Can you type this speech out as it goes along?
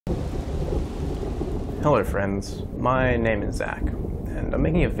Hello friends, my name is Zach, and I'm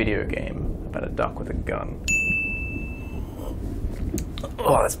making a video game about a duck with a gun.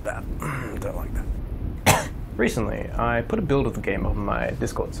 Oh, that's bad. Don't like that. Recently, I put a build of the game up on my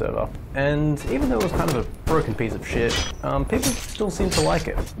Discord server, and even though it was kind of a broken piece of shit, people still seemed to like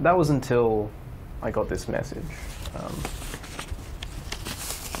it. That was until I got this message.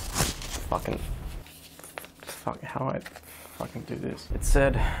 How do I fucking do this? It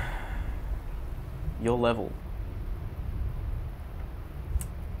said, your level.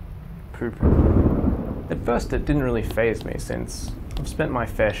 Poo-poo. At first it didn't really faze me since I've spent my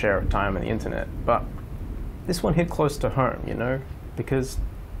fair share of time on the internet, but this one hit close to home, you know? Because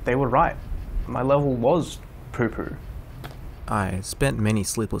they were right. My level was poo-poo. I spent many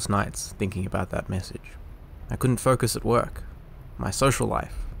sleepless nights thinking about that message. I couldn't focus at work. My social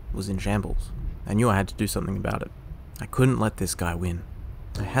life was in shambles. I knew I had to do something about it. I couldn't let this guy win.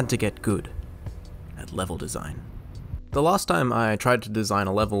 I had to get good at level design. The last time I tried to design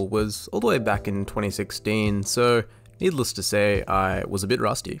a level was all the way back in 2016, so needless to say, I was a bit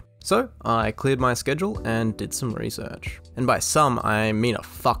rusty. So I cleared my schedule and did some research. And by some, I mean a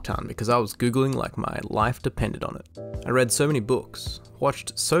fuck ton, because I was Googling like my life depended on it. I read so many books,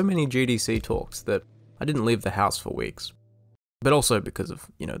 watched so many GDC talks that I didn't leave the house for weeks. But also because of,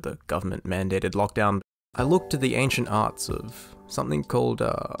 the government mandated lockdown, I looked to the ancient arts of something called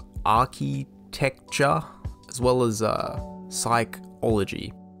architecture, as well as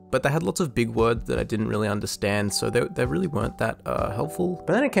psychology. But they had lots of big words that I didn't really understand, so they really weren't that helpful.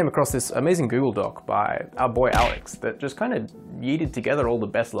 But then I came across this amazing Google Doc by our boy Alex that just kind of yeeted together all the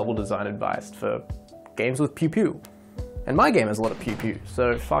best level design advice for games with pew-pew. And my game has a lot of pew-pew,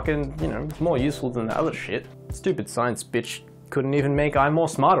 so fucking, it's more useful than the other shit. Stupid science bitch couldn't even make I'm more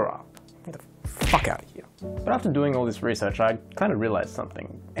smarter up. Get the fuck out of here. But after doing all this research, I kind of realized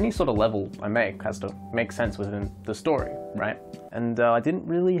something. Any sort of level I make has to make sense within the story, right? And I didn't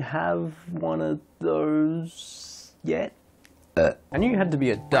really have one of those yet. I knew you had to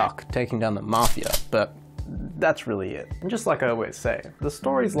be a duck taking down the mafia, but that's really it. And just like I always say, the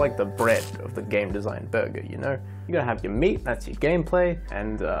story's like the bread of the game design burger, you know? You gotta have your meat, that's your gameplay,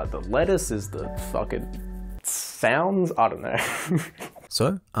 and the lettuce is the fucking sounds? I don't know.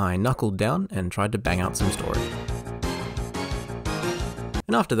 So I knuckled down and tried to bang out some story.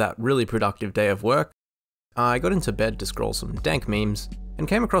 And after that really productive day of work, I got into bed to scroll some dank memes and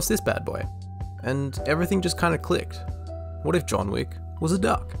came across this bad boy. And everything just kind of clicked. What if John Wick was a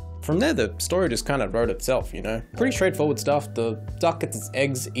duck? From there, the story just kind of wrote itself, you know? Pretty straightforward stuff. The duck gets its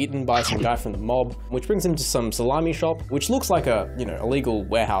eggs eaten by some guy from the mob, which brings him to some salami shop, which looks like a, illegal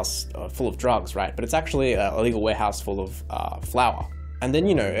warehouse full of drugs, right? But it's actually a illegal warehouse full of flour. And then,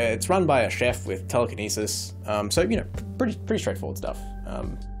 it's run by a chef with telekinesis. So, pretty straightforward stuff.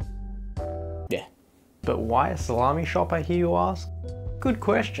 Yeah. But why a salami shop, I hear you ask? Good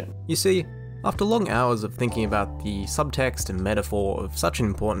question. You see, after long hours of thinking about the subtext and metaphor of such an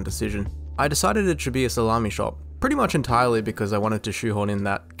important decision, I decided it should be a salami shop, pretty much entirely because I wanted to shoehorn in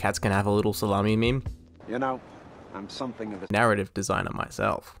that cats can have a little salami meme. I'm something of a narrative designer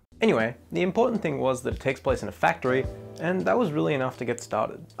myself. Anyway, the important thing was that it takes place in a factory, and that was really enough to get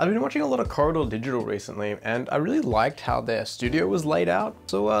started. I've been watching a lot of Corridor Digital recently, and I really liked how their studio was laid out.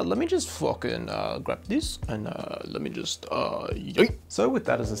 So let me just fucking grab this, and let me just yoink. So with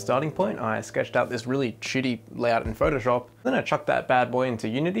that as a starting point, I sketched out this really shitty layout in Photoshop. Then I chucked that bad boy into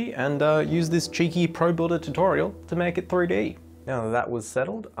Unity and used this cheeky Pro Builder tutorial to make it 3D. Now that was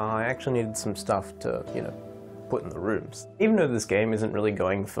settled, I actually needed some stuff to, put in the rooms. Even though this game isn't really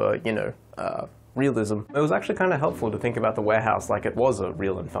going for, realism, it was actually kind of helpful to think about the warehouse like it was a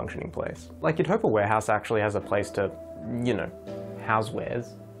real and functioning place. Like you'd hope a warehouse actually has a place to, house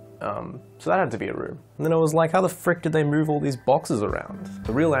wares. So that had to be a room. And then I was like, how the frick did they move all these boxes around?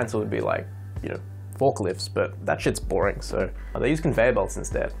 The real answer would be like, forklifts, but that shit's boring, so they use conveyor belts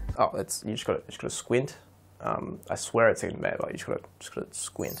instead. Oh, you just gotta squint. I swear it's a conveyor belt, you just gotta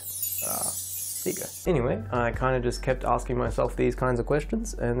squint. There you go. Anyway, I kind of just kept asking myself these kinds of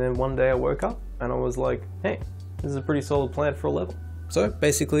questions, and then one day I woke up and I was like, hey, this is a pretty solid plan for a level. So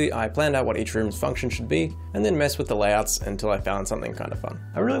basically, I planned out what each room's function should be, and then messed with the layouts until I found something kind of fun.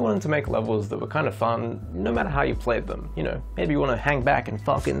 I really wanted to make levels that were kind of fun, no matter how you played them. Maybe you want to hang back and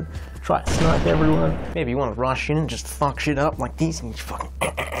fucking try to snipe everyone. Maybe you want to rush in and just fuck shit up like this and you fucking...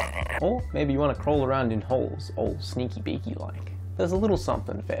 Or maybe you want to crawl around in holes, all sneaky beaky like. there's a little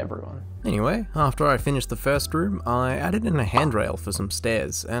something for everyone. Anyway, after I finished the first room, I added in a handrail for some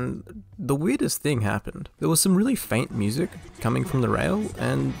stairs, and the weirdest thing happened. There was some really faint music coming from the rail,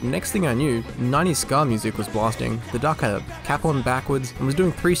 and next thing I knew, 90s ska music was blasting, the duck had a cap on backwards, and was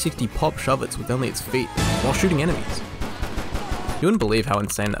doing 360 pop shove-its with only its feet, while shooting enemies. You wouldn't believe how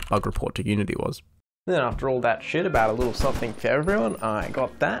insane that bug report to Unity was. Then after all that shit about a little something for everyone, I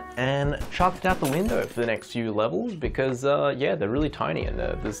got that and chucked it out the window for the next few levels because, yeah, they're really tiny and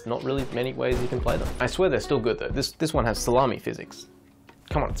there's not really many ways you can play them. I swear they're still good though. This one has salami physics.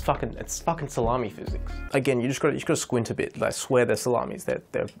 Come on, it's fucking salami physics. Again, you just gotta squint a bit. I swear they're salamis.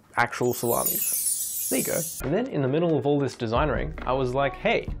 They're actual salamis. There you go. And then in the middle of all this designing, I was like,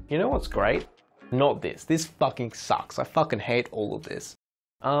 hey, you know what's great? Not this. This fucking sucks. I fucking hate all of this.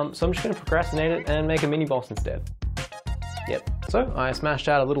 So I'm just going to procrastinate it and make a mini boss instead. Yep. So I smashed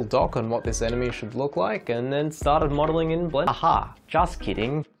out a little doc on what this enemy should look like and then started modeling in Blender. Aha, just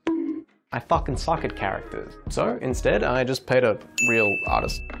kidding. I fucking suck at characters. So instead I just paid a real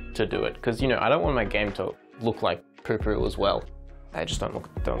artist to do it because, you know, I don't want my game to look like poo-poo as well. Hey, just don't look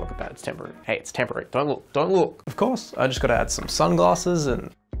at that, it's temporary. Hey, it's temporary, don't look. Of course, I just got to add some sunglasses and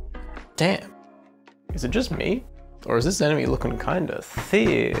damn. Is it just me? Or is this enemy looking kinda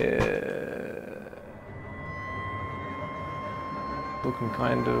thick? Looking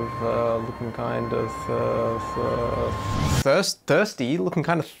kind of thirsty, looking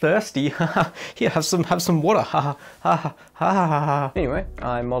kind of thirsty. Here, have some water. Anyway,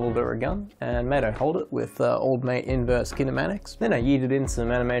 I modeled her a gun and made her hold it with old mate inverse kinematics. Then I yeeted in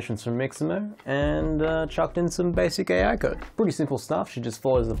some animations from Mixamo and chucked in some basic AI code. Pretty simple stuff. She just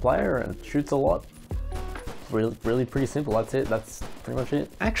follows the player and shoots a lot. Really pretty simple, that's it, that's pretty much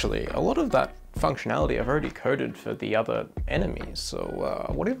it. Actually, a lot of that functionality I've already coded for the other enemies, so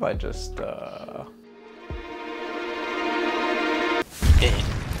what if I just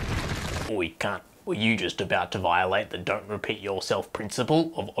We can't. Were you just about to violate the don't repeat yourself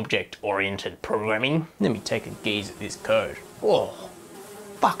principle of object-oriented programming? Let me take a gaze at this code. Oh,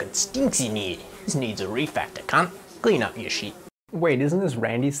 fucking stinks in here. This needs a refactor, cunt. Clean up your shit. Wait, isn't this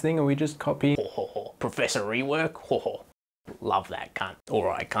Randy's thing? Are we just copying? Professor rework? Love that cunt.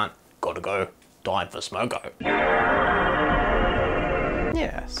 Alright cunt, gotta go. Time for smoko.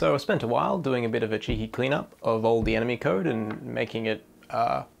 Yeah, so I spent a while doing a bit of a cheeky cleanup of all the enemy code and making it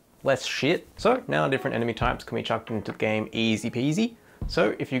less shit. So now different enemy types can be chucked into the game easy peasy.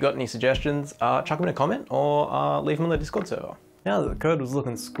 So if you got any suggestions, chuck them in a comment or leave them on the Discord server. Now that the code was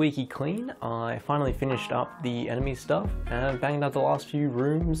looking squeaky clean, I finally finished up the enemy stuff and banged out the last few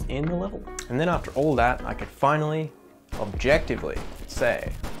rooms in the level. And then after all that, I could finally, objectively,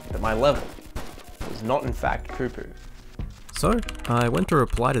 say that my level was not in fact poo-poo. So, I went to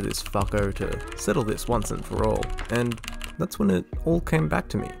reply to this fucko to settle this once and for all, and that's when it all came back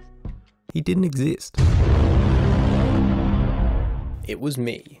to me. He didn't exist. It was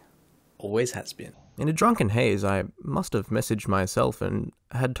me. Always has been. In a drunken haze, I must have messaged myself and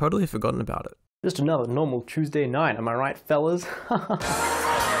had totally forgotten about it. Just another normal Tuesday night, am I right, fellas?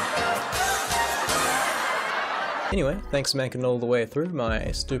 Anyway, thanks for making it all the way through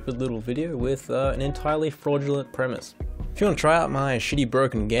my stupid little video with an entirely fraudulent premise. If you want to try out my shitty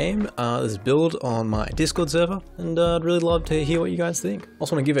broken game, there's a build on my Discord server, and I'd really love to hear what you guys think.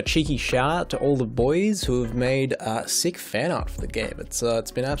 Also want to give a cheeky shout out to all the boys who have made sick fan art for the game. It's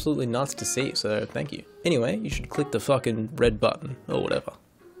been absolutely nuts to see, so thank you. Anyway, you should click the fucking red button, or whatever.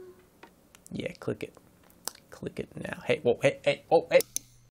 Yeah, click it. Click it now. Hey, whoa, hey, whoa, hey.